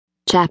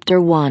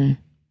Chapter 1.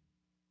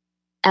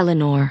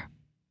 Eleanor.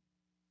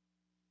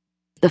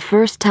 The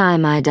first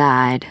time I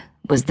died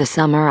was the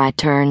summer I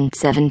turned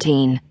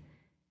 17.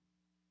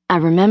 I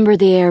remember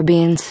the air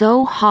being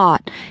so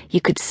hot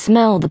you could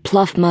smell the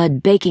pluff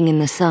mud baking in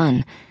the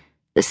sun,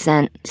 the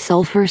scent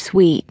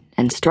sulfur-sweet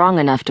and strong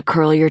enough to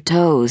curl your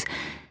toes,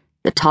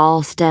 the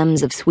tall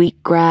stems of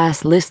sweet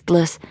grass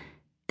listless,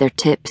 their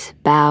tips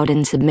bowed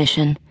in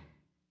submission.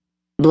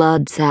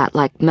 Blood sat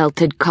like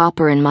melted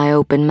copper in my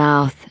open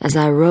mouth as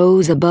I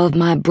rose above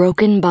my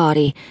broken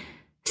body,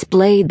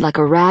 splayed like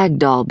a rag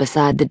doll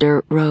beside the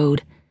dirt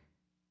road.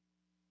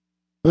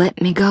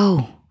 Let me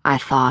go, I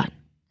thought,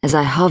 as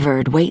I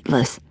hovered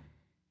weightless.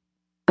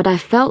 But I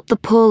felt the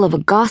pull of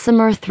a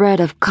gossamer thread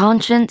of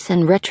conscience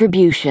and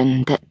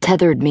retribution that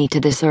tethered me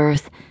to this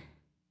earth.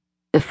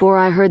 Before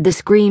I heard the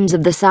screams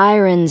of the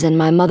sirens and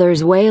my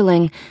mother's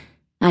wailing,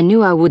 I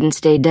knew I wouldn't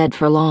stay dead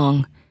for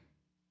long.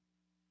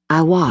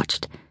 I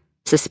watched,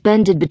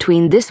 suspended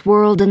between this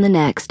world and the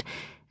next,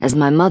 as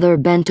my mother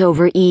bent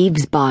over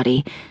Eve's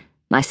body,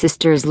 my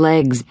sister's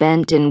legs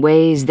bent in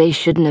ways they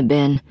shouldn't have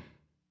been.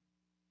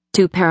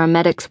 2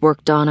 paramedics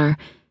worked on her,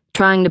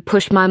 trying to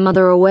push my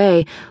mother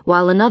away,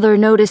 while another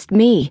noticed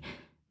me,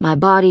 my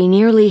body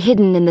nearly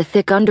hidden in the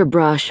thick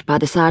underbrush by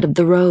the side of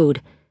the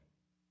road.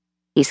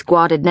 He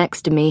squatted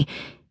next to me,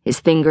 his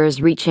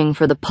fingers reaching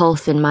for the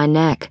pulse in my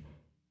neck.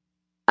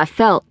 I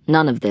felt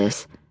none of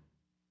this.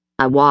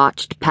 I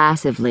watched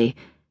passively,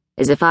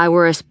 as if I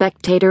were a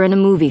spectator in a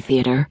movie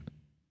theater.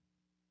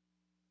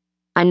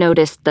 I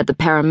noticed that the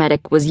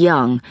paramedic was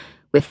young,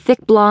 with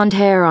thick blonde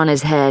hair on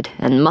his head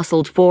and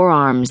muscled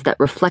forearms that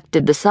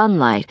reflected the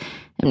sunlight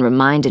and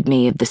reminded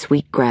me of the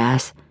sweet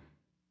grass.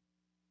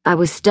 I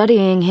was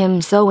studying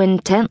him so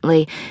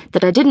intently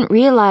that I didn't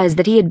realize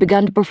that he had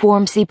begun to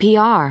perform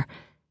CPR.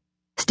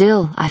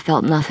 Still, I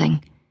felt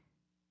nothing.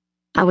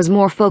 I was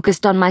more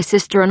focused on my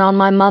sister and on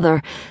my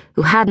mother,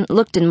 who hadn't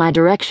looked in my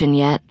direction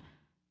yet.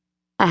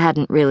 I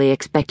hadn't really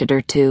expected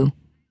her to.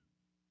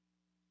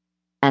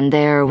 And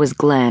there was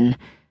Glenn,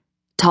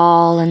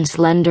 tall and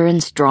slender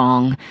and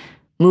strong,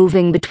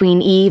 moving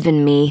between Eve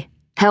and me,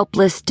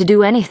 helpless to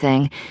do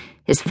anything,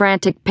 his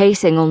frantic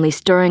pacing only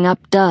stirring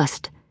up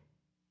dust.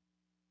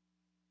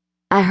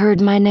 I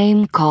heard my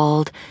name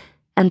called,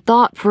 and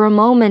thought for a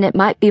moment it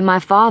might be my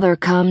father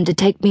come to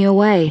take me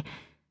away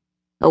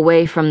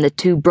from the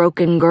 2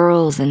 broken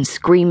girls and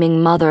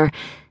screaming mother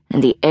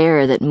and the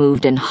air that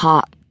moved in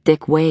hot,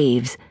 thick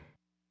waves.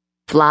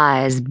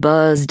 Flies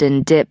buzzed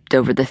and dipped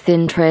over the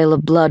thin trail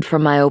of blood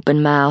from my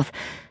open mouth,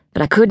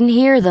 but I couldn't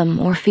hear them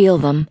or feel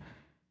them.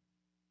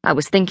 I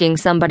was thinking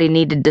somebody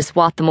needed to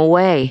swat them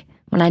away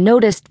when I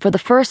noticed for the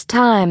first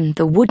time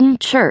the wooden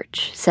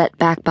church set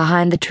back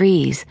behind the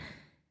trees.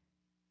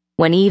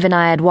 When Eve and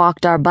I had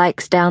walked our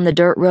bikes down the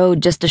dirt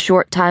road just a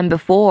short time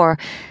before,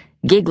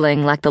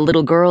 giggling like the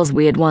little girls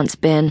we had once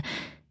been,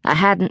 I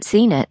hadn't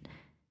seen it.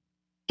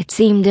 It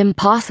seemed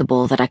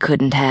impossible that I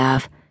couldn't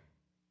have.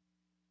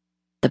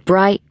 The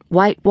bright,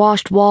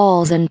 whitewashed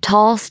walls and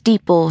tall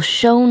steeple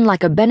shone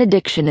like a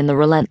benediction in the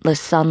relentless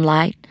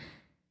sunlight.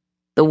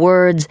 The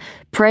words,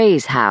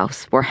 "Praise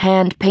House," were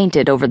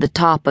hand-painted over the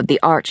top of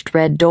the arched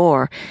red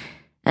door,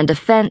 and a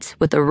fence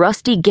with a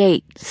rusty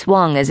gate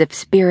swung as if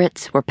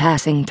spirits were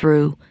passing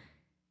through.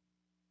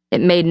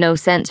 It made no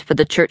sense for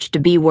the church to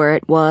be where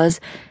it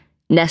was,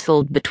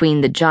 nestled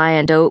between the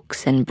giant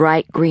oaks and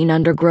bright green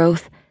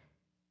undergrowth.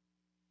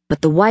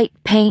 But the white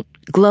paint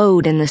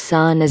glowed in the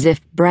sun as if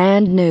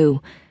brand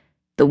new,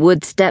 the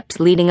wood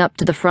steps leading up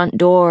to the front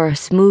door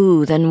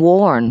smooth and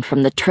worn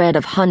from the tread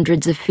of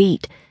hundreds of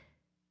feet.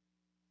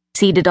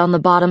 Seated on the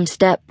bottom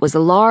step was a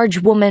large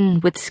woman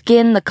with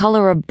skin the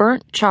color of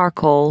burnt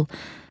charcoal,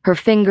 her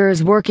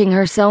fingers working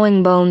her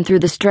sewing bone through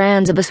the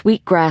strands of a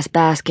sweetgrass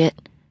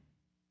basket.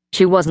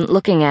 She wasn't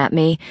looking at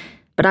me,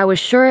 but I was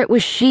sure it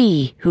was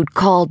she who'd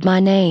called my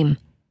name.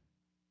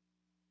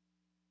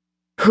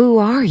 "Who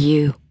are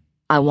you?"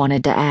 I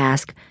wanted to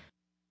ask,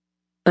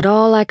 but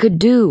all I could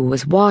do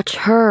was watch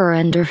her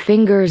and her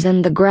fingers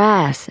and the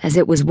grass as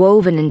it was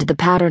woven into the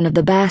pattern of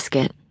the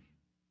basket.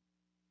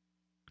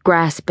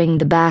 Grasping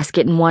the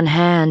basket in one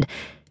hand,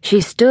 she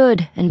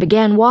stood and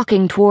began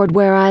walking toward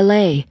where I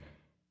lay.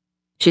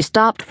 She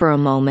stopped for a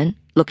moment,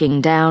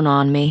 looking down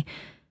on me,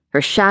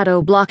 her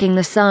shadow blocking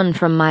the sun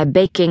from my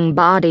baking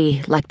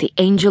body like the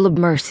angel of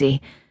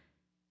mercy.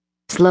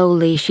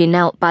 Slowly, she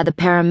knelt by the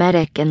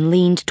paramedic and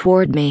leaned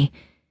toward me.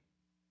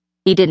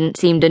 He didn't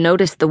seem to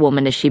notice the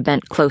woman as she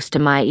bent close to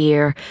my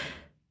ear.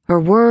 Her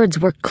words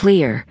were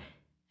clear,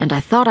 and I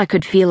thought I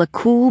could feel a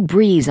cool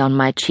breeze on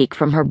my cheek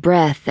from her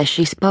breath as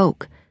she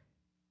spoke.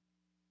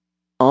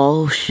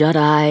 "All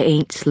shut-eye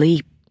ain't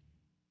sleep.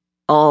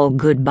 All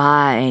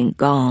goodbye ain't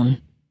gone."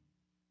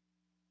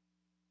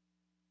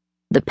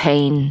 The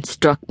pain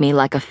struck me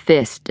like a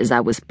fist as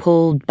I was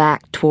pulled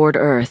back toward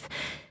Earth,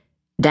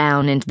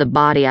 down into the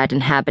body I'd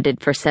inhabited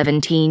for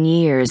 17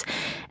 years,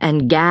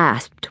 and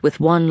gasped with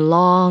one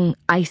long,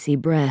 icy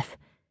breath.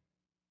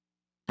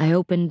 I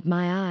opened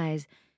my eyes.